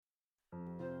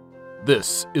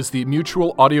This is the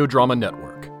Mutual Audio Drama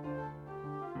Network.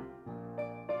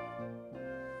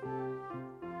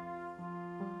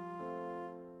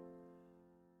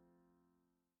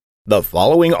 The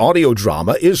following audio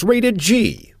drama is rated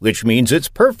G, which means it's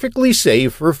perfectly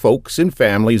safe for folks and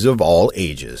families of all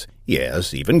ages.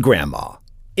 Yes, even Grandma.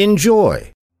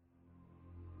 Enjoy.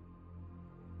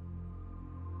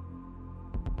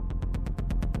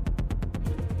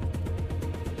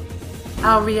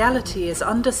 Our reality is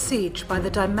under siege by the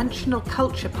dimensional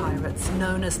culture pirates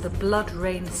known as the Blood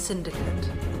Rain Syndicate.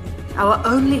 Our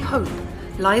only hope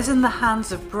lies in the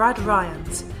hands of Brad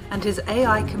Ryans and his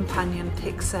AI companion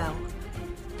Pixel.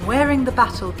 Wearing the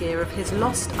battle gear of his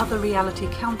lost other reality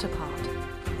counterpart,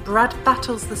 Brad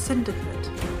battles the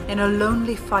Syndicate in a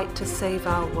lonely fight to save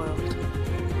our world.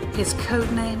 His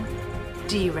codename,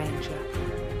 D-Ranger.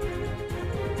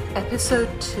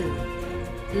 Episode 2.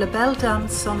 La Belle Dame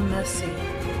Sans Merci.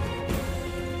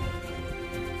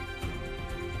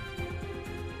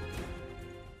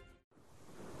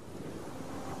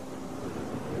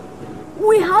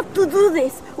 We have to do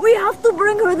this! We have to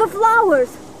bring her the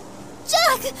flowers!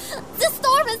 Jack! The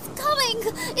storm is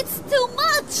coming! It's too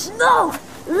much! No!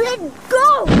 Let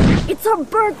go! It's her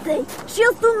birthday! She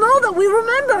has to know that we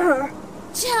remember her!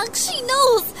 Jack, she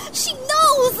knows! She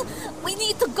knows! We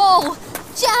need to go!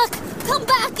 Jack, come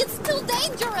back! It's too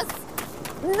dangerous!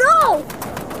 No!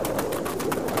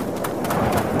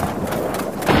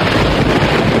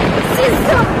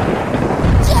 Sister!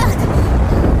 Jack!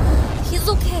 He's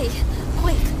okay.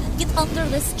 Quick, get under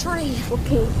this tree.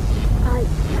 Okay,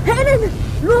 Helen!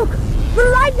 Look! The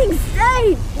lightning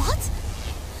stayed! What?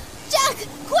 Jack,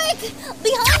 quick!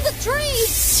 Behind the tree!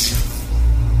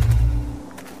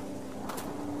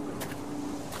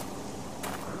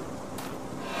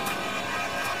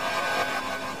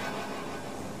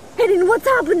 Helen, what's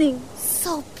happening?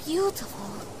 So beautiful.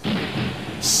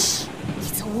 Shh!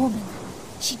 It's a woman.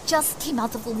 She just came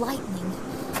out of the lightning.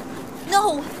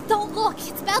 No! Don't look!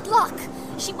 It's bad luck!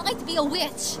 She might be a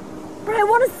witch! But I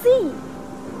want to see!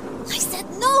 I said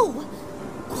no!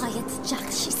 Quiet,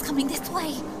 Jack. She's coming this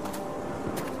way.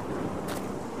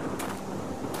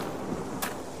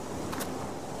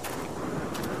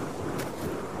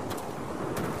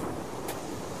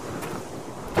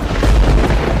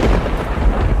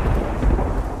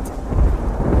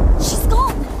 She's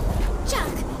gone!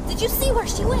 Jack, did you see where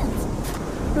she went?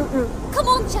 Come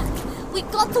on, Jack.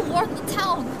 We've got to warn the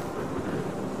town.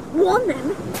 Warn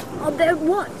them? About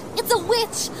what? It's a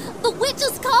witch! The witch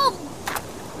has come!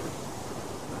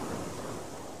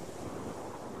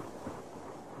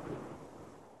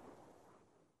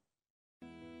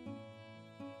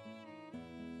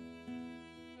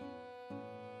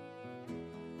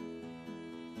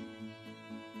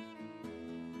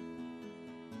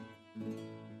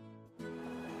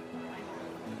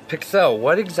 Pixel,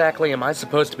 what exactly am I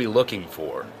supposed to be looking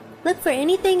for? Look for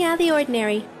anything out of the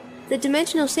ordinary. The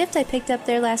dimensional shift I picked up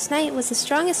there last night was the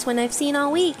strongest one I've seen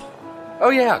all week. Oh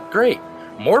yeah, great.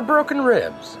 More broken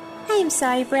ribs. I'm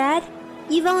sorry, Brad.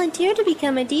 You volunteered to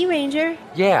become a D-Ranger.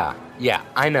 Yeah,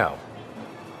 I know.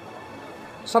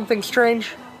 Something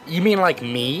strange? You mean like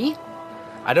me?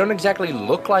 I don't exactly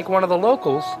look like one of the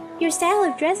locals. Your style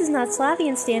of dress is not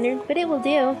Slavian standard, but it will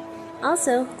do.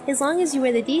 Also, as long as you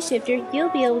wear the D-Shifter, you'll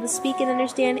be able to speak and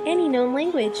understand any known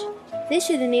language. This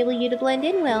should enable you to blend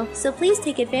in well, so please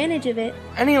take advantage of it.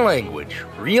 Any language?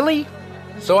 Really?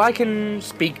 So I can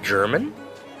speak German?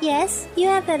 Yes, you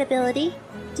have that ability.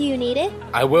 Do you need it?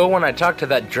 I will when I talk to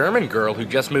that German girl who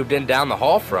just moved in down the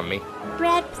hall from me.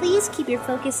 Brad, please keep your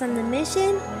focus on the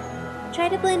mission. Try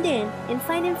to blend in and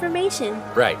find information.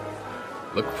 Right.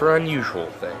 Look for unusual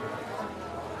things.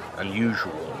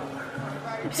 Unusual.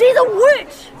 She's a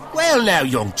witch! Well now,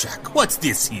 young Jack, what's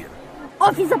this here?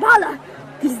 Officer Pala!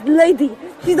 This lady,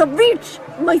 she's a witch!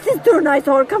 My sister and I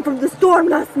saw her come from the storm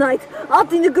last night,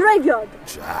 out in the graveyard.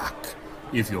 Jack,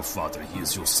 if your father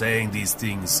hears you saying these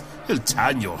things, he'll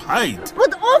tan your hide.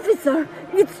 But officer,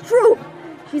 it's true!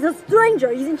 She's a stranger,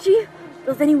 isn't she?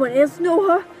 Does anyone else know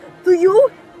her? Do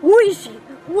you? Who is she?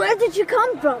 Where did she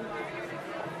come from?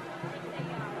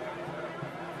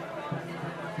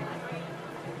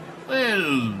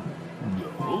 Well,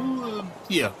 no.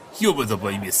 Here, humor the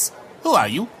boy, miss. Who are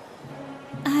you?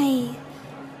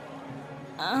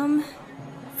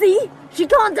 See? She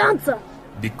can't answer.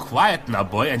 Be quiet now,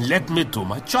 boy, and let me do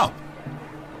my job.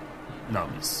 Now,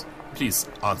 miss, please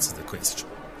answer the question.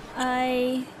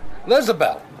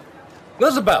 Lizabelle!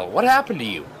 Lizabelle, what happened to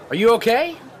you? Are you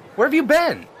okay? Where have you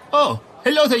been? Oh,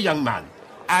 hello there, young man.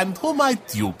 And who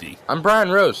might you be? I'm Brian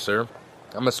Rose, sir.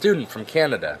 I'm a student from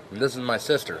Canada, and this is my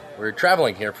sister. We're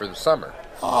traveling here for the summer.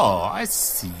 Oh, I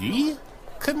see.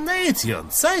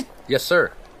 Canadians, eh? Yes,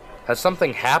 sir. Has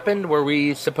something happened? Were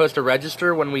we supposed to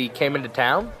register when we came into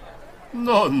town?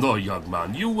 No, young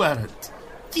man, you weren't.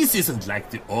 This isn't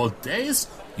like the old days.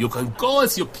 You can go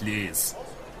as you please.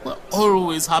 We're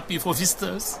always happy for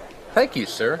visitors. Thank you,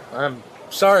 sir. I'm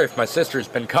sorry if my sister's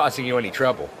been causing you any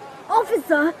trouble.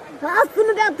 Officer, ask them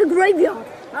about the graveyard.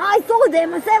 I saw it there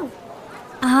myself.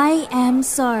 I am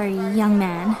sorry, young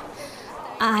man.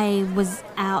 I was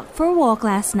out for a walk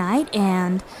last night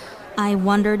and I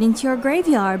wandered into your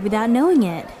graveyard without knowing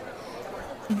it.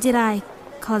 Did I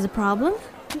cause a problem?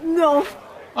 No.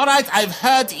 All right, I've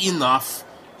heard enough.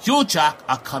 You, Jack,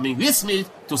 are coming with me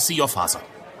to see your father.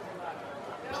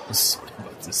 Sorry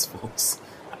about this, folks.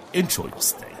 Enjoy your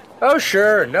stay. Oh,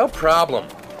 sure, no problem.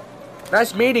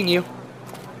 Nice meeting you.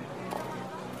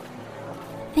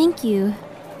 Thank you.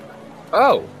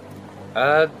 Oh,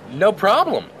 no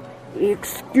problem.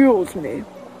 Excuse me.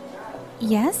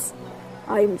 Yes?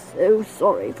 I'm so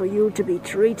sorry for you to be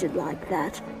treated like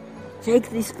that. Take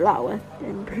this flower,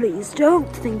 and please don't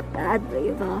think badly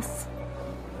of us.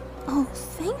 Oh,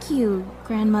 thank you,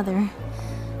 grandmother.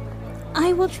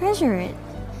 I will treasure it.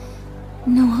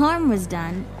 No harm was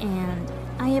done, and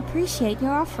I appreciate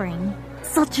your offering.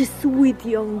 Such a sweet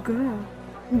young girl.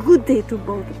 Good day to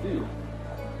both of you.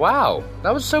 Wow,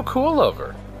 that was so cool of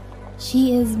her.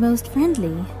 She is most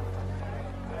friendly.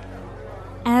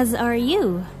 As are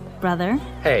you, brother.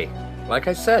 Hey, like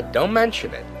I said, don't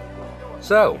mention it.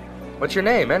 So, what's your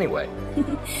name, anyway?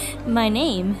 My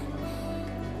name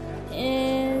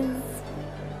is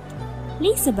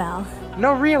Lisabelle.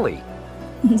 No, really.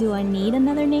 Do I need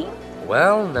another name?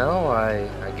 Well, no,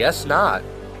 I guess not.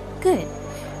 Good.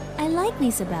 I like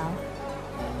Lisabelle.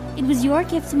 It was your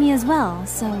gift to me as well,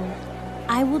 so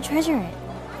I will treasure it.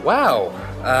 Wow,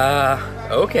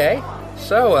 okay.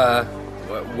 So,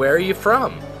 where are you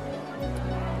from?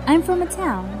 I'm from a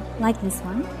town like this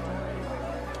one,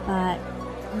 but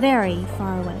very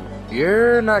far away.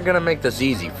 You're not gonna make this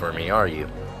easy for me, are you?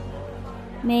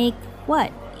 Make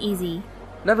what easy?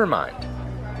 Never mind.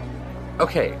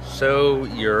 Okay, so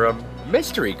you're a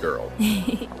mystery girl.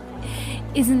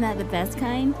 Isn't that the best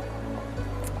kind?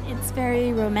 It's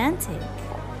very romantic,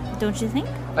 don't you think?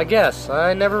 I guess.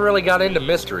 I never really got into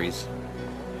mysteries.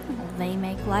 They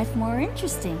make life more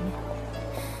interesting.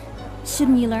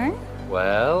 Shouldn't you learn?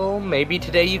 Well, maybe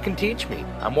today you can teach me.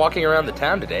 I'm walking around the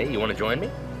town today. You want to join me?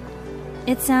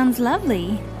 It sounds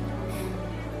lovely.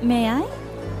 May I?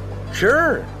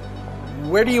 Sure.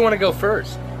 Where do you want to go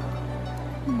first?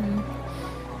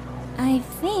 I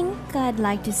think I'd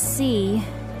like to see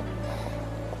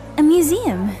a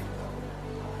museum.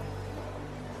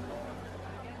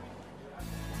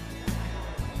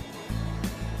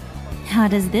 How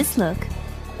does this look?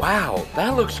 Wow,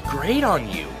 that looks great on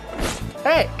you.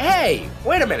 Hey,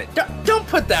 wait a minute. Don't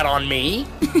put that on me.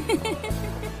 But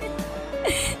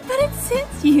it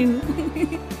suits you.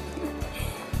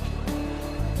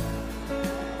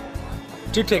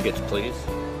 2 tickets, please.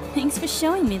 Thanks for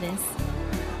showing me this.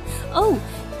 Oh,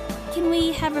 can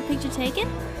we have our picture taken?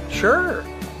 Sure.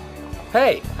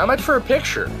 Hey, how much for a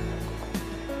picture?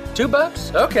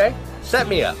 $2? Okay, set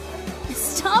me up.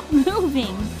 Stop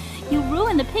moving. You'll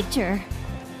ruin the picture.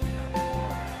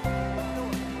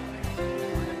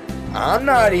 I'm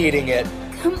not eating it.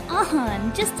 Come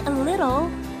on, just a little.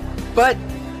 But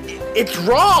it's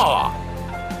raw.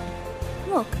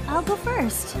 Look, I'll go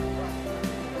first.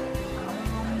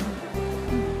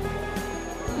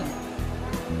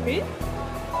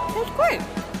 That's great.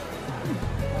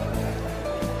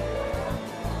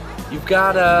 You've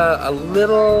got a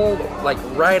little, like,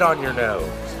 right on your nose.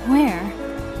 Where?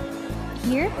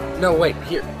 Here? No, wait,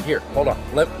 here, hold on.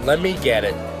 Let me get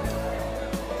it.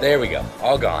 There we go,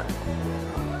 all gone.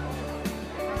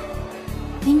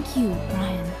 Thank you,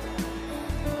 Brian.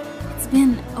 It's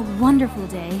been a wonderful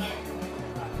day.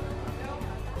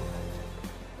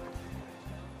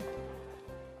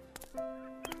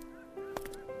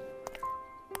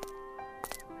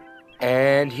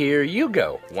 And here you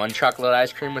go. 1 chocolate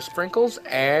ice cream with sprinkles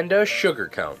and a sugar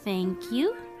cone. Thank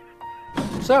you.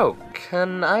 So,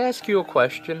 can I ask you a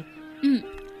question?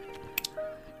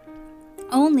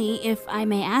 Only if I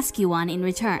may ask you one in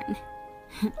return.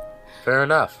 Fair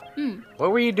enough.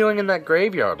 What were you doing in that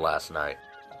graveyard last night?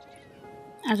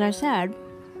 As I said,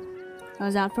 I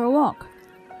was out for a walk.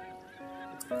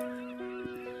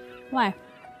 Why?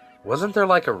 Wasn't there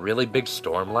like a really big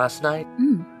storm last night?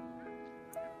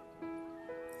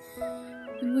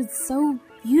 It was so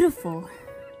beautiful.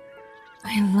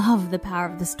 I love the power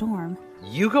of the storm.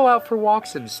 You go out for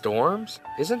walks in storms?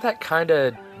 Isn't that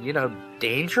kinda,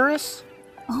 dangerous?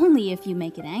 Only if you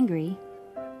make it angry.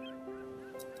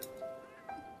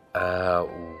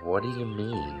 What do you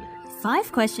mean?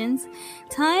 5 questions.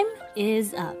 Time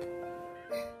is up.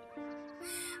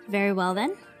 Very well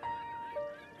then.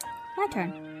 My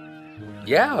turn.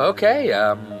 Yeah, okay.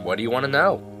 What do you want to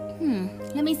know?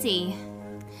 Let me see.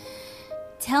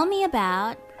 Tell me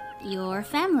about your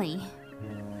family.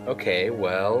 Okay,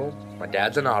 well, my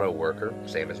dad's an auto worker,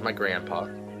 same as my grandpa.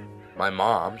 My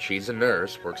mom, she's a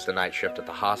nurse, works the night shift at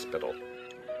the hospital.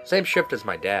 Same shift as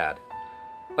my dad.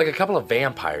 Like a couple of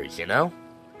vampires, you know?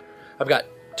 I've got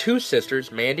 2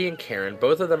 sisters, Mandy and Karen.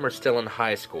 Both of them are still in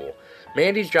high school.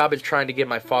 Mandy's job is trying to give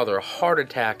my father a heart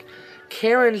attack.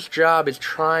 Karen's job is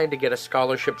trying to get a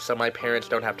scholarship so my parents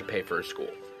don't have to pay for her school.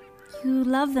 You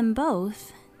love them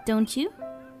both, don't you?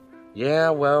 Yeah,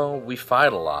 well, we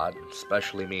fight a lot,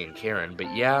 especially me and Karen,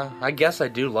 but yeah, I guess I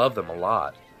do love them a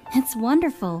lot. It's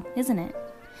wonderful, isn't it?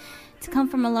 To come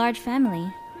from a large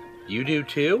family. You do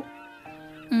too?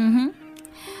 Mm-hmm.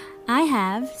 I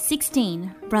have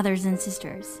 16 brothers and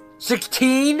sisters.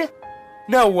 16?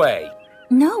 No way!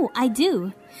 No, I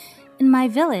do. In my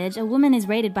village, a woman is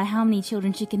rated by how many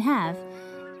children she can have,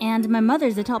 and my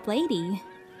mother's the top lady.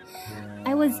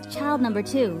 I was child number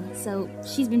 2, so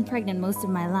she's been pregnant most of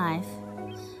my life.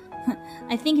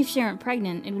 I think if she weren't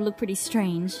pregnant, it would look pretty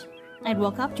strange. I'd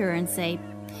walk up to her and say,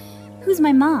 "Who's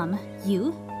my mom?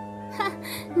 You?"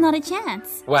 Not a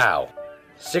chance. Wow.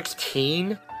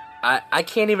 16? I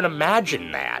can't even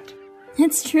imagine that.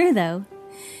 It's true, though.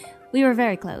 We were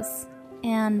very close,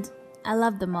 and I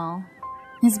loved them all,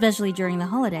 especially during the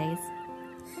holidays.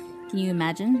 Can you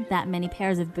imagine that many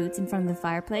pairs of boots in front of the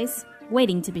fireplace,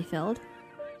 waiting to be filled?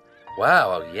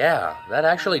 Wow, yeah, that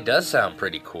actually does sound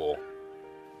pretty cool.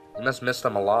 You must miss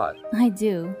them a lot. I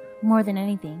do, more than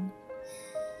anything.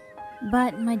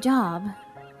 But my job,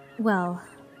 well,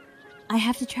 I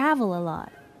have to travel a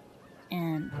lot,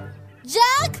 and...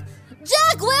 Jack!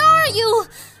 Jack, where are you?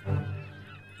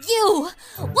 You!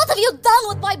 What have you done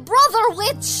with my brother,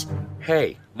 witch?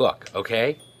 Hey, look,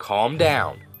 okay? Calm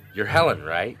down. You're Helen,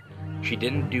 right? She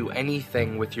didn't do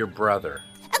anything with your brother.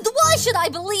 And why should I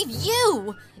believe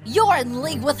you? You're in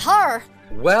league with her.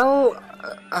 Well,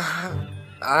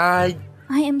 I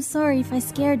am sorry if I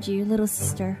scared you, little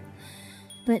sister.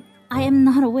 But I am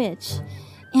not a witch,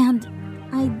 and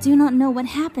I do not know what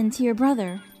happened to your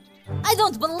brother. I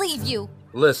don't believe you.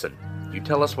 Listen, you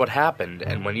tell us what happened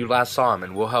and when you last saw him,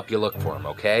 and we'll help you look for him,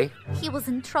 okay? He was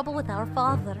in trouble with our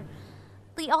father.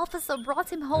 The officer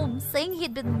brought him home saying he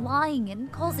had been lying and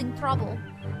causing trouble.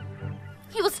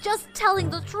 He was just telling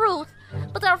the truth,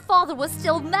 but our father was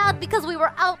still mad because we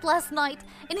were out last night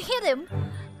and hit him.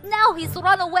 Now he's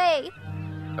run away.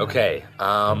 Okay,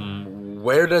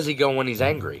 where does he go when he's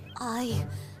angry? I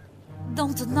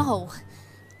don't know.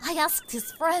 I asked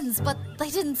his friends, but they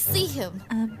didn't see him.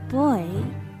 A boy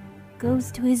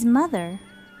goes to his mother.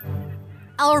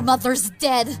 Our mother's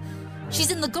dead.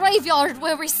 She's in the graveyard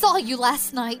where we saw you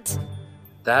last night.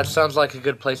 That sounds like a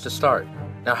good place to start.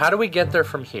 Now, how do we get there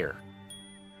from here?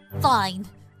 Fine.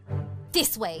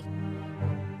 This way.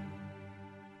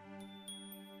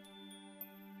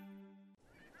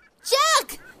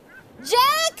 Jack!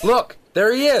 Jack! Look,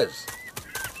 there he is!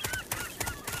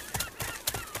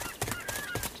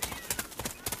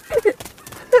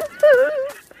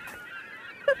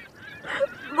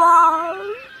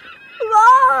 Mom!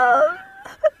 Mom!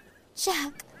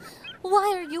 Jack,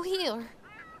 why are you here?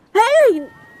 Hey!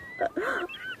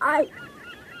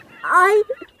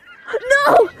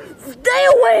 No! Stay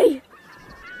away!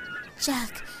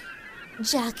 Jack,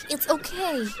 it's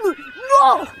okay.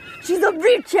 No! She's a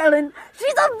bitch, Helen!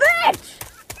 She's a bitch!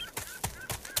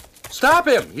 Stop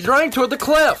him! He's running toward the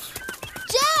cliff!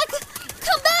 Jack!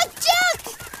 Come back, Jack!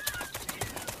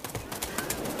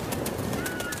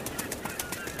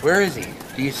 Where is he?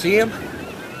 Do you see him?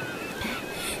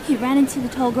 He ran into the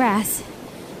tall grass.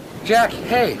 Jack,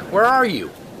 hey, where are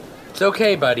you? It's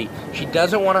okay, buddy. She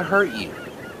doesn't want to hurt you.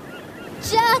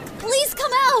 Jack, please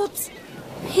come out!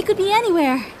 He could be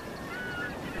anywhere.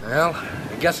 Well,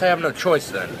 I guess I have no choice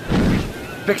then.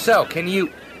 Pixel, can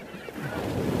you...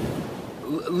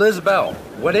 Lizbel,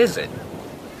 what is it?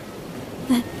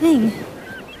 That thing.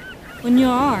 On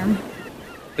your arm.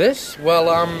 This?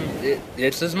 Well,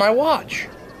 this is my watch.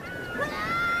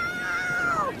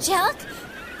 Jack?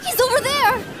 He's over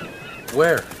there!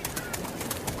 Where?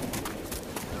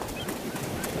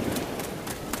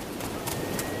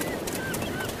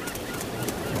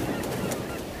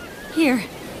 Here.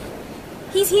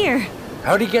 He's here.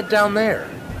 How'd he get down there?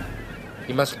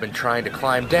 He must have been trying to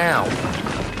climb down.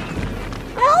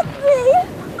 Help me!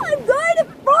 I'm going to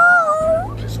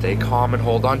fall! Just stay calm and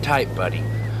hold on tight, buddy.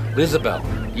 Lizabel,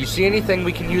 do you see anything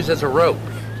we can use as a rope?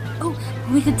 Oh,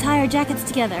 we could tie our jackets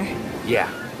together. Yeah,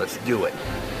 let's do it.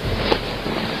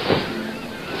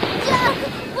 Jack,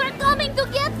 we're coming to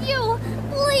get you!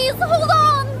 Please, hold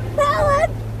on!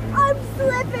 Helen! I'm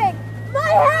slipping! My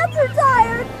hands are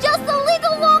tired! Just a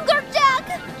little longer,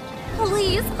 Jack!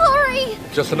 Please, hurry!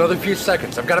 Just another few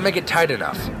seconds. I've got to make it tight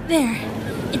enough. There.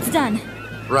 It's done.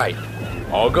 Right.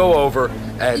 I'll go over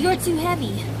and... You're too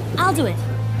heavy. I'll do it.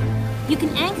 You can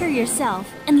anchor yourself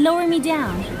and lower me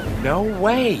down. No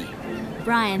way!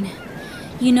 Brian,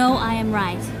 you know I am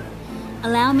right.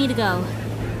 Allow me to go.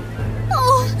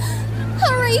 Oh,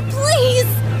 hurry,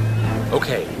 please!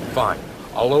 Okay, fine.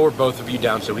 I'll lower both of you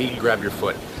down so he can grab your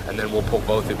foot, and then we'll pull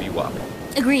both of you up.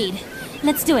 Agreed.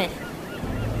 Let's do it.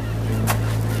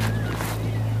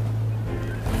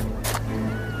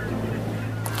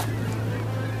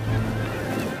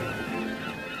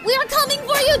 We are coming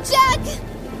for you, Jack!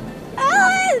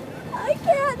 Ellen! I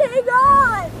can't hang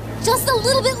on! Just a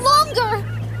little bit longer!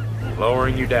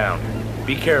 Lowering you down.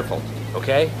 Be careful,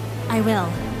 okay? I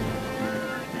will.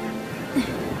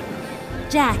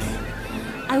 Jack,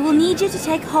 I will need you to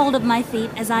take hold of my feet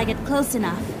as I get close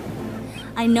enough.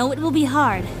 I know it will be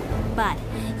hard, but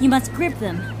you must grip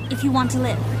them if you want to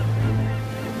live.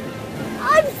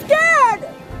 I'm scared!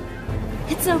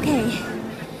 It's okay.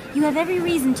 You have every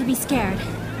reason to be scared.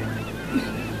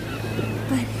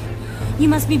 But you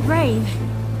must be brave.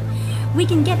 We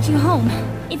can get you home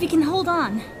if you can hold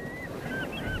on.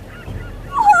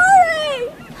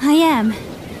 Hurry! I am.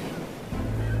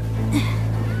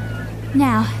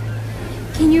 Now,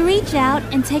 can you reach out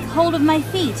and take hold of my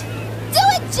feet? Do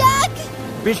it, Jack!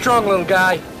 Be strong, little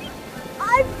guy.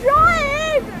 I'm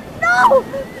trying! No!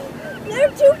 They're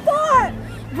too far!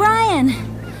 Brian,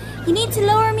 you need to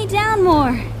lower me down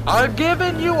more. I'm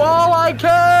giving you all I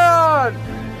can!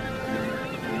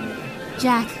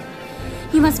 Jack,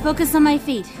 you must focus on my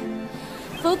feet.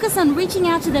 Focus on reaching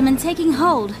out to them and taking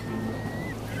hold.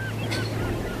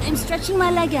 I'm stretching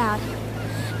my leg out.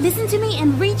 Listen to me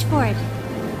and reach for it.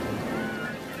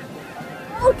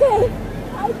 Okay,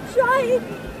 I'm trying.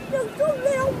 Just a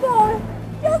little more.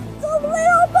 Just a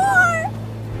little more.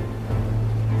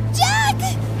 Jack!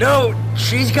 No,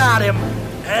 she's got him.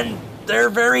 And they're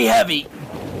very heavy.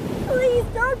 Please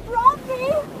don't drop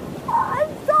me.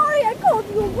 I'm sorry I called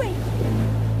you a witch.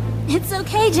 It's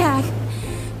okay, Jack.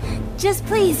 Just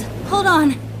please, hold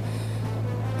on.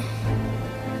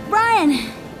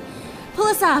 Brian, pull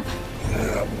us up.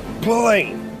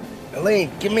 Pulling.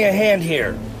 Elaine, give me a hand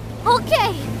here.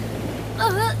 Okay.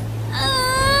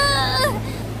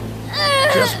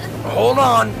 Just hold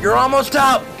on. You're almost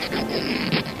out.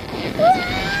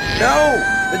 No,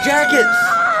 the jackets.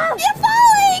 You're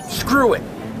falling! Screw it.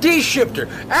 D-shifter,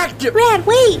 active. Brad,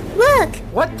 wait! Look!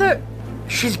 What the?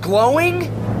 She's glowing?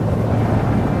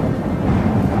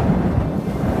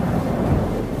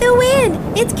 The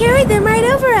wind! It's carried them right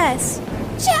over us!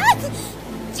 Jack!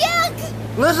 Jack!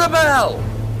 Lizabelle!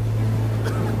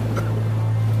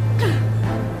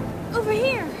 Over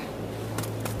here.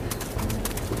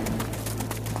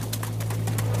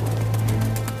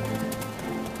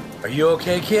 Are you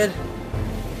okay, kid?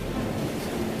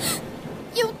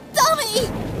 You dummy!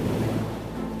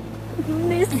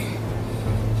 Miss,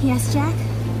 Yes, Jack?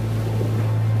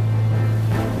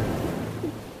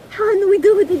 can we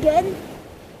do it again?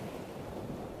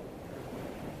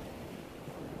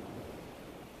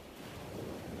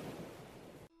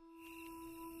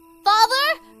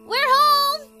 Father, we're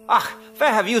home! Ah,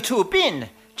 where have you two been?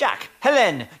 Jack,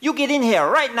 Helen, you get in here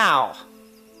right now.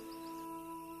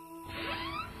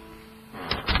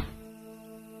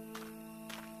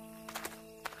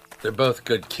 They're both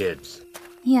good kids.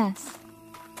 Yes,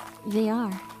 they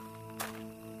are.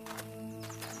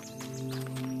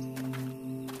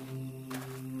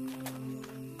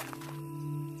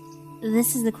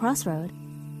 This is the crossroad.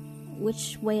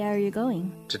 Which way are you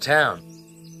going? To town.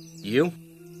 You?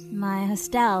 My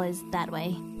hostel is that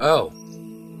way. Oh.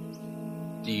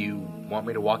 Do you want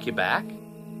me to walk you back?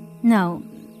 No,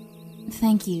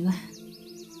 thank you.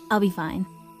 I'll be fine.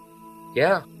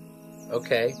 Yeah.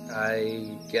 Okay,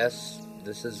 I guess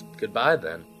this is goodbye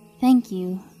then. Thank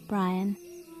you, Brian.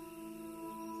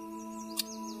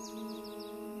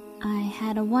 I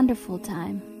had a wonderful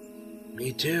time.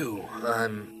 Me too.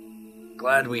 I'm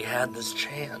glad we had this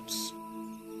chance.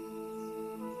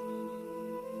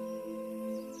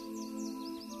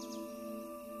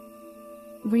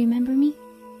 Remember me?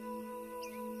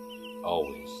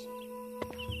 Always.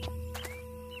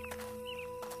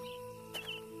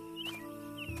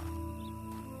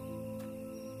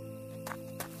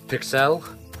 Pixel,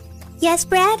 Yes,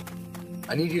 Brad?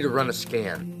 I need you to run a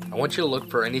scan. I want you to look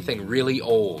for anything really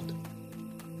old.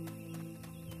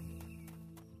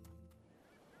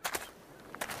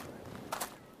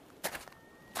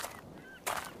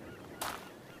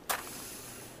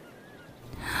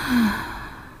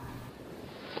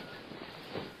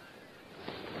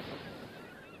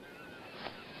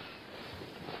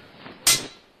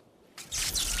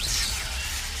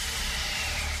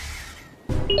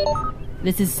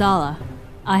 This is Sala.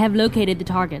 I have located the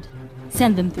target.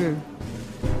 Send them through.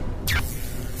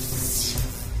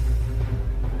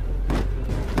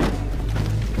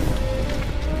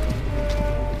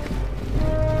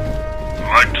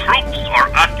 My troops are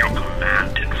at your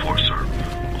command, Enforcer.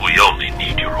 We only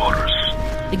need your orders.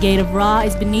 The Gate of Ra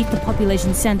is beneath the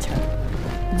population center.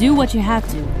 Do what you have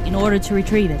to in order to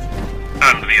retrieve it.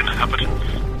 And the inhabitants?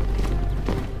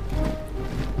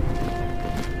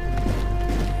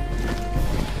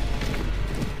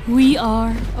 We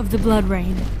are of the Blood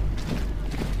Rain.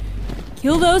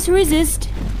 Kill those who resist,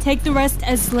 take the rest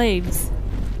as slaves.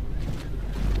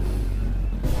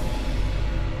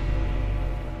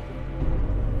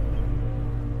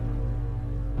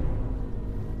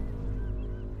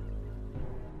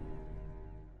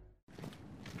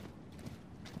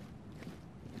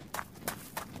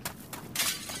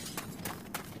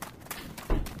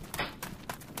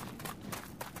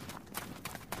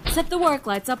 Set the work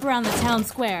lights up around the town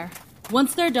square.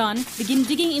 Once they're done, begin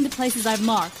digging in the places I've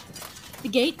marked. The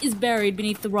gate is buried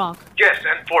beneath the rock. Yes,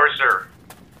 Enforcer.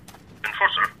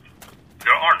 Enforcer,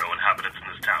 there are no inhabitants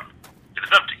in this town. It is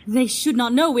empty. They should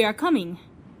not know we are coming.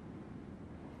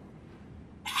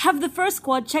 Have the first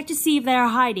squad check to see if they are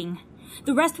hiding.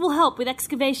 The rest will help with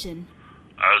excavation.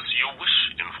 As you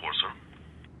wish, Enforcer.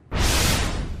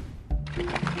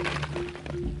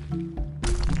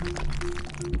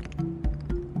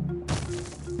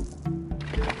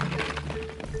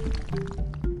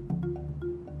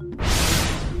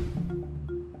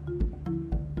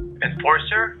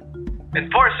 Enforcer?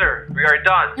 Enforcer, we are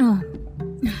done.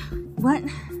 What?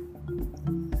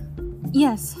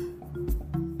 Yes.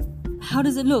 How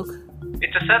does it look?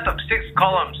 It's a set of 6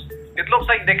 columns. It looks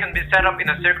like they can be set up in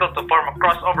a circle to form a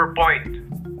crossover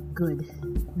point. Good.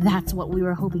 That's what we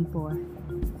were hoping for.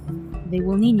 They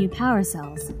will need new power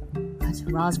cells, but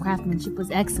Ra's craftsmanship was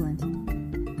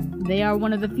excellent. They are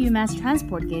one of the few mass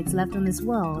transport gates left on this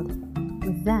world.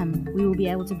 With them, we will be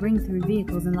able to bring through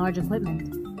vehicles and large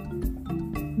equipment.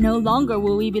 No longer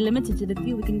will we be limited to the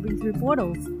few we can bring through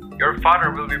portals. Your father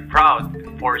will be proud,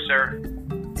 Enforcer.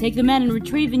 Take the men and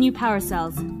retrieve the new power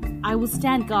cells. I will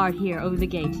stand guard here over the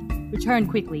gate. Return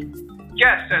quickly.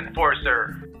 Yes,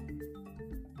 Enforcer.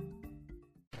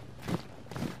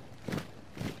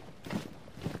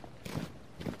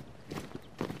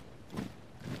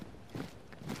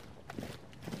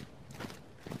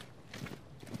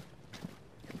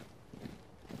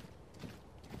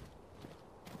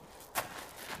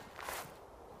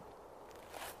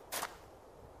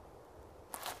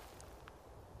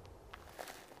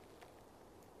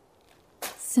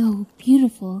 So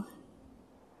beautiful.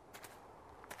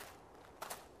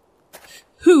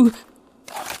 Who?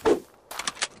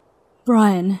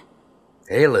 Brian.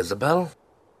 Hey, Elizabeth.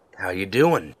 How you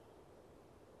doing?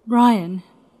 Brian,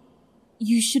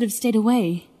 you should have stayed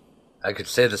away. I could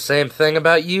say the same thing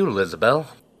about you, Elizabeth.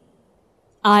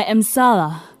 I am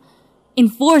Sala,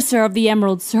 Enforcer of the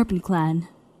Emerald Serpent Clan,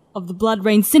 of the Blood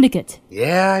Rain Syndicate.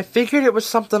 Yeah, I figured it was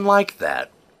something like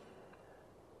that.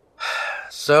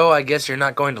 So, I guess you're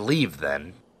not going to leave,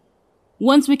 then?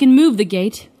 Once we can move the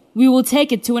gate, we will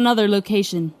take it to another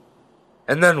location.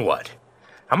 And then what?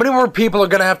 How many more people are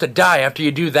gonna have to die after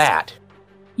you do that?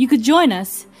 You could join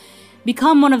us.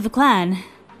 Become one of the clan.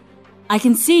 I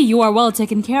can see you are well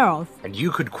taken care of. And you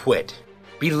could quit.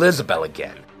 Be Lizabelle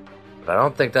again. But I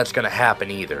don't think that's gonna happen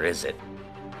either, is it?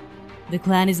 The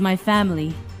clan is my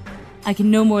family. I can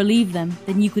no more leave them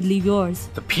than you could leave yours.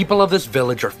 The people of this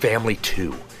village are family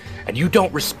too. And you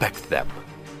don't respect them.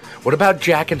 What about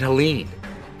Jack and Helene?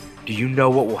 Do you know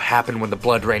what will happen when the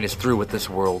Blood Rain is through with this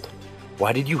world?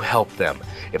 Why did you help them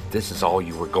if this is all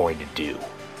you were going to do?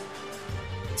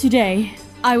 Today,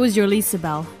 I was your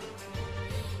Lisabelle.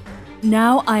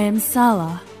 Now I am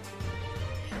Sala.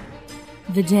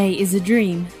 The day is a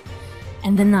dream,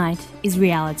 and the night is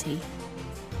reality.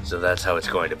 So that's how it's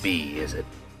going to be, is it?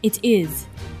 It is.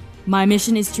 My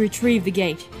mission is to retrieve the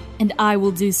gate, and I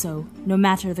will do so, no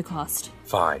matter the cost.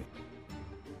 Fine.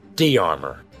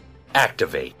 De-armor.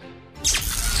 Activate.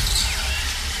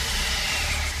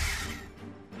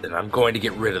 Then I'm going to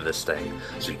get rid of this thing,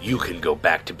 so you can go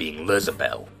back to being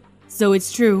Lizabelle. So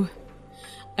it's true.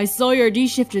 I saw your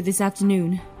D-shifter this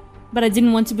afternoon, but I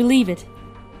didn't want to believe it.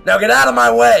 Now get out of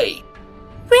my way!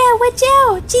 Bria, watch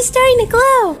out! She's starting to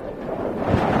glow!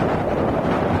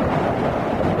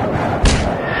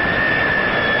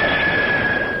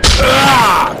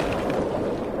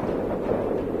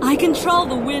 I control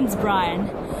the winds, Brian.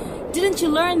 Didn't you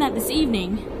learn that this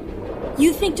evening?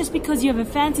 You think just because you have a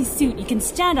fancy suit you can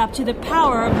stand up to the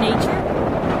power of nature?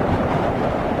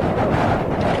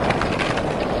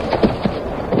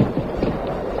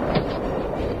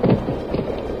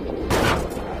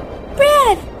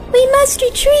 must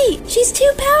retreat! She's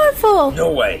too powerful!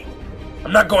 No way.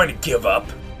 I'm not going to give up.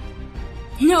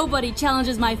 Nobody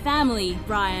challenges my family,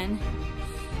 Brian.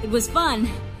 It was fun,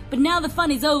 but now the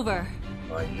fun is over.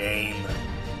 My name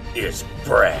is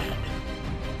Brad.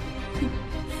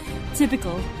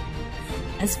 Typical.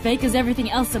 As fake as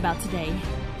everything else about today.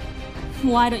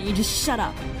 Why don't you just shut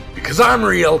up? Because I'm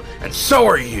real, and so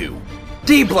are you.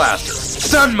 D-Blaster,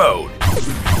 stun mode.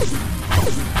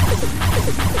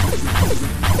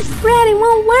 Brad, it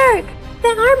won't work! The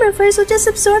armor first will just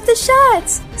absorb the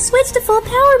shots! Switch to full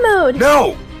power mode!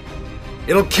 No!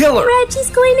 It'll kill her! Brad,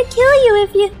 she's going to kill you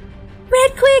if you...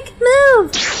 Brad, quick,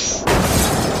 move!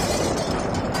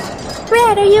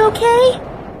 Brad, are you okay?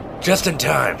 Just in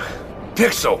time.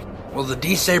 Pixel, will the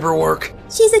D-Saber work?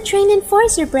 She's a trained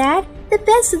enforcer, Brad. The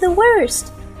best of the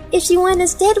worst. If she wanted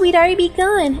us dead, we'd already be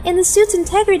gone, and the suit's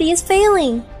integrity is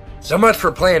failing. So much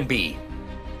for Plan B.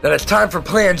 Then it's time for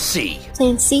Plan C.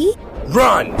 Plan C?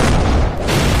 Run! We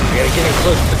gotta get in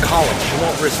close to the column. She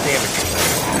won't risk damaging them.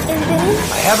 And then?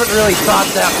 I haven't really thought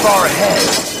that far ahead.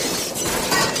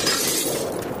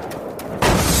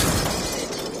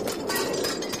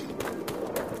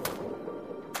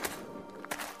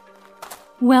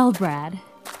 Well, Brad,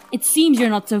 it seems you're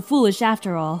not so foolish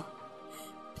after all.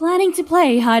 Planning to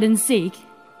play hide and seek?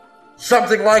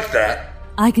 Something like that.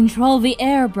 I control the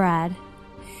air, Brad.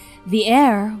 The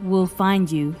air will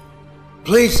find you.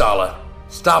 Please, Sala,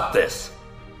 stop this.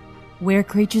 We're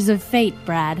creatures of fate,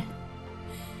 Brad.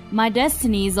 My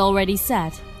destiny is already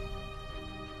set.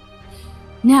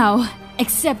 Now,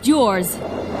 accept yours.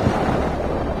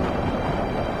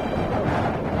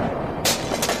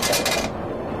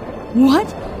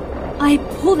 What? I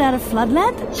pulled out a flood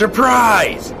lamp?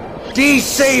 Surprise!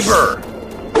 D-Saber!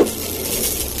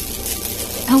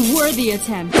 A worthy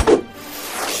attempt.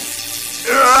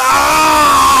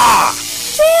 Ah!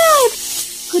 Brad!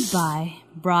 Goodbye,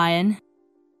 Brian.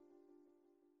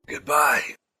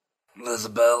 Goodbye,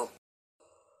 Elizabeth.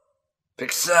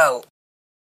 Pixel.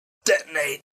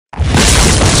 Detonate.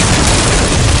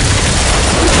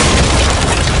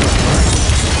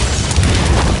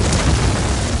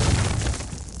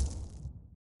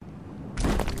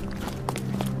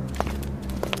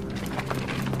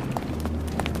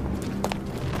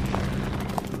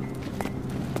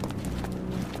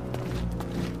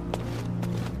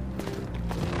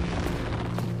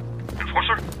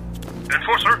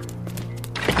 Enforcer?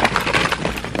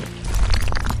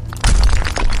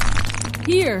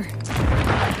 Here.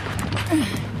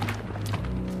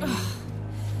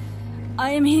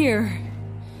 I am here.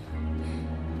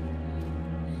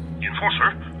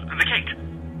 Enforcer? The cake.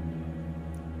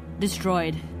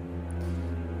 Destroyed.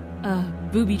 A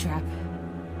booby trap.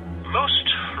 Most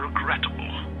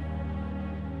regrettable.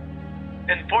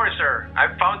 Enforcer,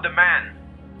 I've found the man.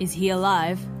 Is he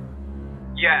alive?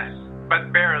 Yes,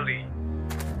 but barely.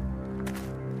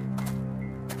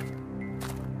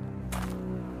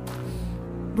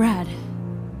 Brad.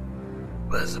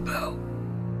 Elizabeth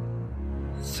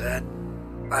said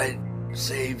I'd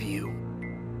save you.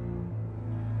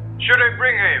 Should I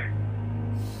bring him?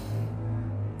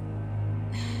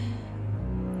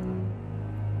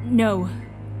 No.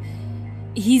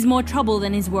 He's more trouble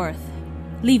than he's worth.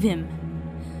 Leave him.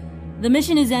 The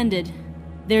mission is ended.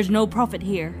 There's no profit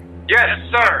here. Yes,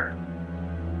 sir.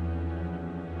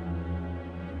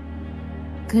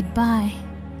 Goodbye,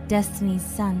 Destiny's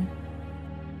son.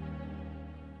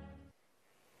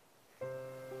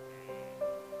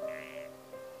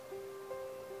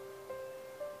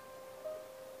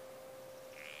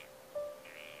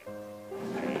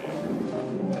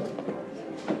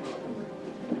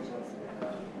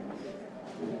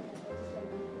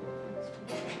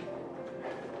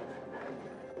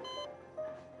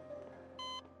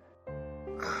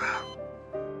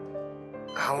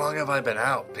 How long have I been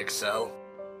out, Pixel?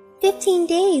 15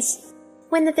 days.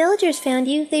 When the villagers found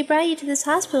you, they brought you to this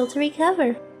hospital to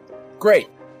recover. Great.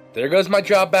 There goes my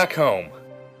job back home.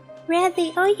 Brad,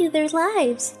 they owe you their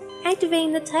lives.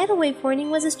 Activating the tidal wave warning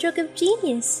was a stroke of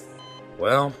genius.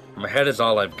 Well, my head is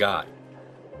all I've got.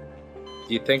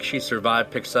 Do you think she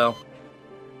survived, Pixel?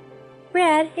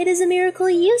 Brad, it is a miracle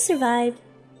you survived.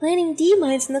 Planting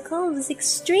D-mines in the column is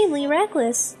extremely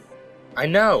reckless. I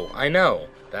know.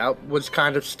 That was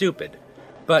kind of stupid.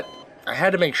 But I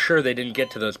had to make sure they didn't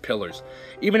get to those pillars.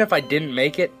 Even if I didn't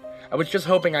make it, I was just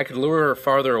hoping I could lure her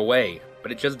farther away,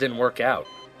 but it just didn't work out.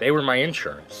 They were my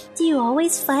insurance. Do you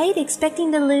always fight,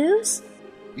 expecting to lose?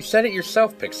 You said it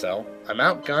yourself, Pixel. I'm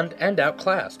outgunned and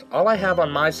outclassed. All I have on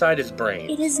my side is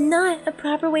brains. It is not a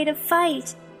proper way to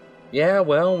fight. Yeah,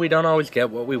 well, we don't always get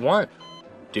what we want.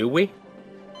 Do we?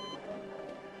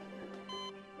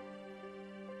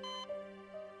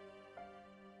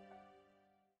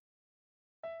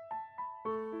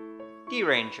 Lee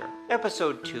Ranger,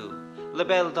 Episode 2, La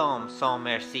Belle Dame Sans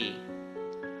Merci.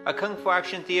 A Kung Fu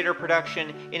Action Theater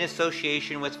production in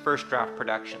association with First Draft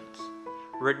Productions.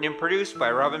 Written and produced by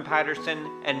Robin Patterson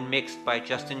and mixed by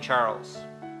Justin Charles.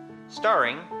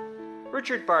 Starring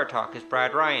Richard Bartok as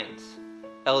Brad Ryans,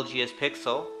 LG as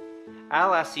Pixel,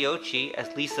 Al Asiochi as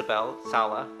Lisabelle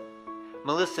Sala,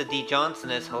 Melissa D.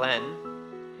 Johnson as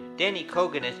Helene, Danny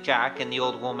Kogan as Jack and the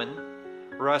Old Woman,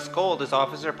 Russ Gold as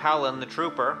Officer Palin the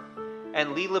Trooper,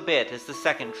 and Leela Bitt as the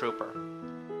Second Trooper.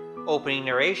 Opening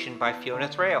narration by Fiona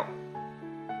Thrale.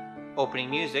 Opening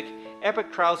music,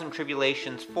 Epic Trials and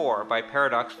Tribulations 4 by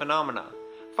Paradox Phenomena.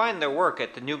 Find their work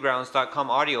at the Newgrounds.com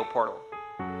audio portal.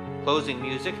 Closing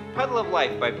music, Puddle of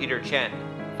Life by Peter Chen.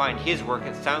 Find his work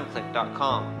at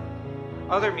Soundclick.com.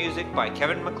 Other music by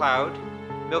Kevin MacLeod,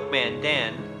 Milkman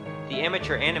Dan, The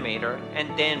Amateur Animator, and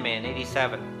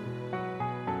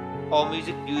DanMan87. All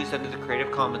music used under the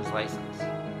Creative Commons license.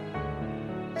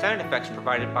 Sound effects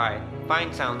provided by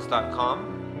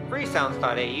findsounds.com,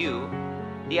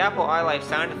 freesounds.au, the Apple iLife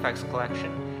Sound Effects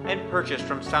Collection, and purchased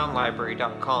from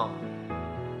soundlibrary.com.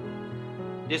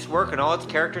 This work and all its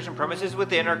characters and premises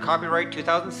within are copyright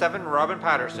 2007 Robin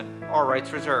Patterson, all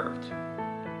rights reserved.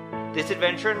 This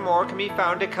adventure and more can be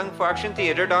found at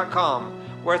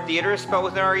kungfuactiontheater.com, where theater is spelled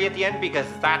with an R-E at the end because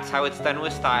that's how it's done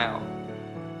with style.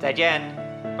 Zaijian.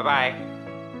 Bye-bye.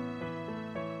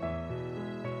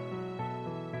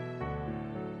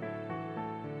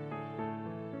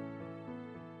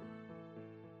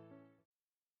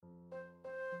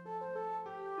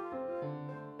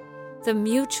 The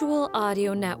Mutual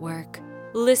Audio Network.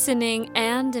 Listening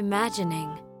and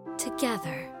imagining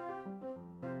together.